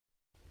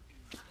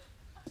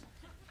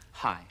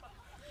Hi.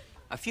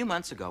 A few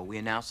months ago, we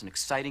announced an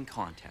exciting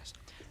contest,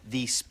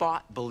 the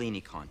Spot Bellini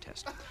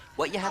contest.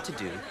 What you had to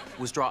do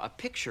was draw a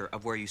picture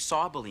of where you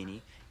saw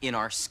Bellini in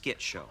our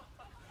skit show.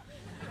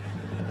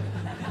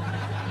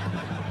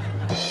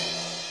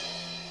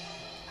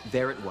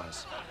 There it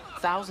was.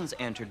 Thousands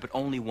entered, but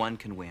only one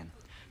can win.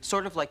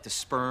 Sort of like the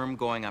sperm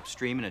going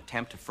upstream in an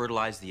attempt to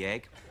fertilize the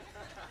egg.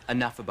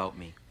 Enough about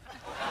me.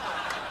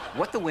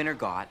 What the winner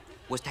got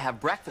was to have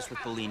breakfast with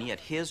Bellini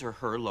at his or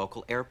her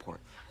local airport.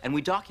 And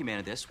we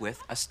documented this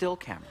with a still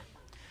camera.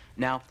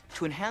 Now,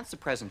 to enhance the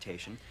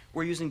presentation,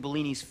 we're using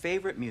Bellini's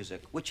favorite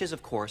music, which is,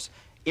 of course,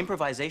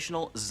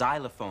 improvisational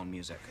xylophone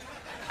music.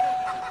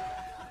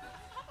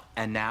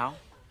 And now,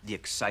 the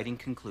exciting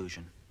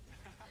conclusion.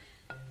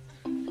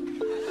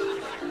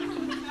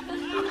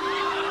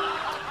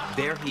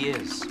 There he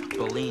is,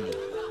 Bellini.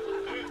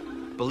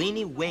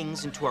 Bellini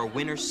wings into our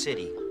winner's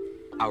city,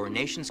 our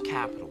nation's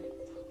capital,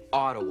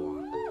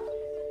 Ottawa.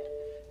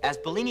 As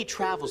Bellini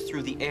travels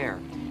through the air,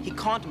 he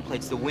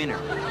contemplates the winner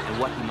and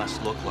what he must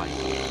look like.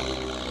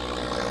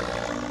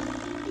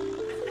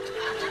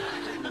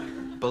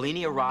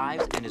 Bellini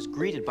arrives and is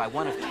greeted by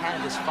one of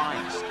Canada's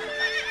finest.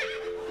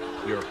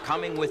 "You're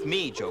coming with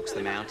me," jokes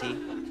the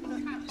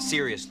Mountie.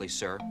 "Seriously,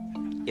 sir,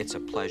 it's a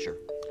pleasure."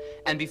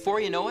 And before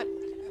you know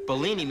it,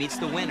 Bellini meets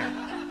the winner.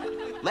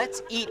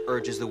 "Let's eat,"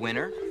 urges the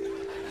winner.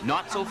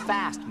 "Not so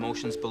fast,"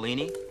 motions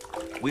Bellini.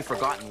 "We've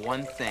forgotten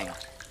one thing."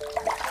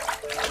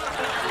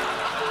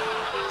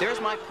 "There's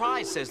my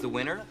prize," says the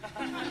winner.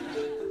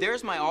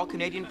 "There's my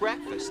all-Canadian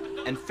breakfast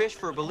and fish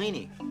for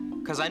Bellini,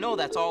 'cause I know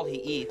that's all he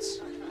eats."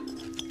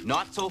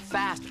 "Not so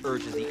fast,"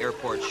 urges the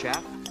airport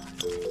chef,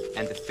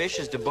 and the fish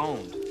is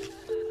deboned.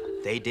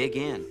 They dig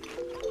in.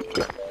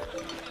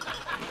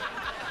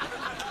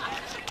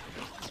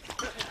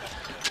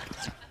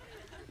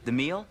 The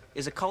meal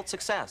is a cult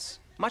success,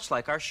 much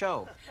like our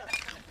show.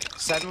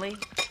 Suddenly,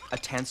 a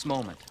tense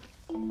moment.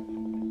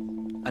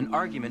 An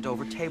argument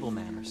over table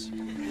manners.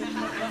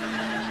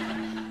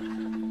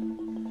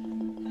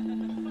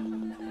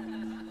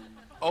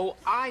 "Oh,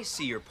 I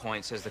see your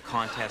point," says the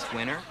contest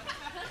winner.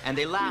 And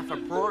they laugh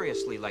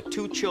uproariously like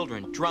two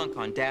children drunk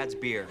on Dad's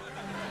beer.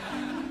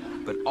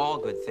 But all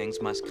good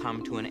things must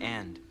come to an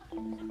end.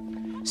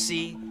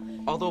 See,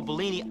 although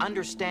Bellini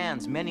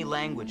understands many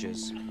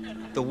languages,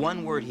 the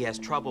one word he has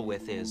trouble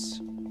with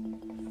is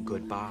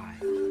goodbye.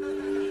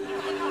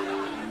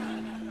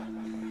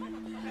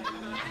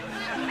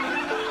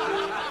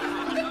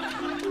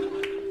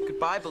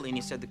 "Goodbye,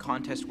 Bellini," said the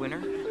contest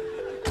winner.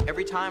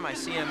 "Every time I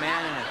see a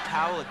man in a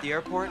towel at the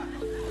airport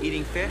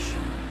eating fish,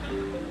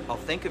 I'll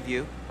think of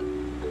you.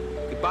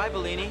 Goodbye,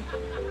 Bellini."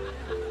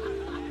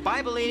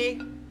 "Bye,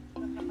 Bellini."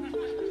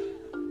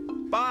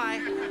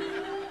 "Bye.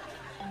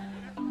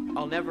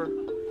 I'll never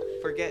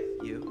forget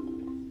you,"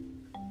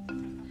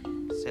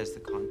 says the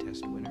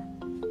contest winner.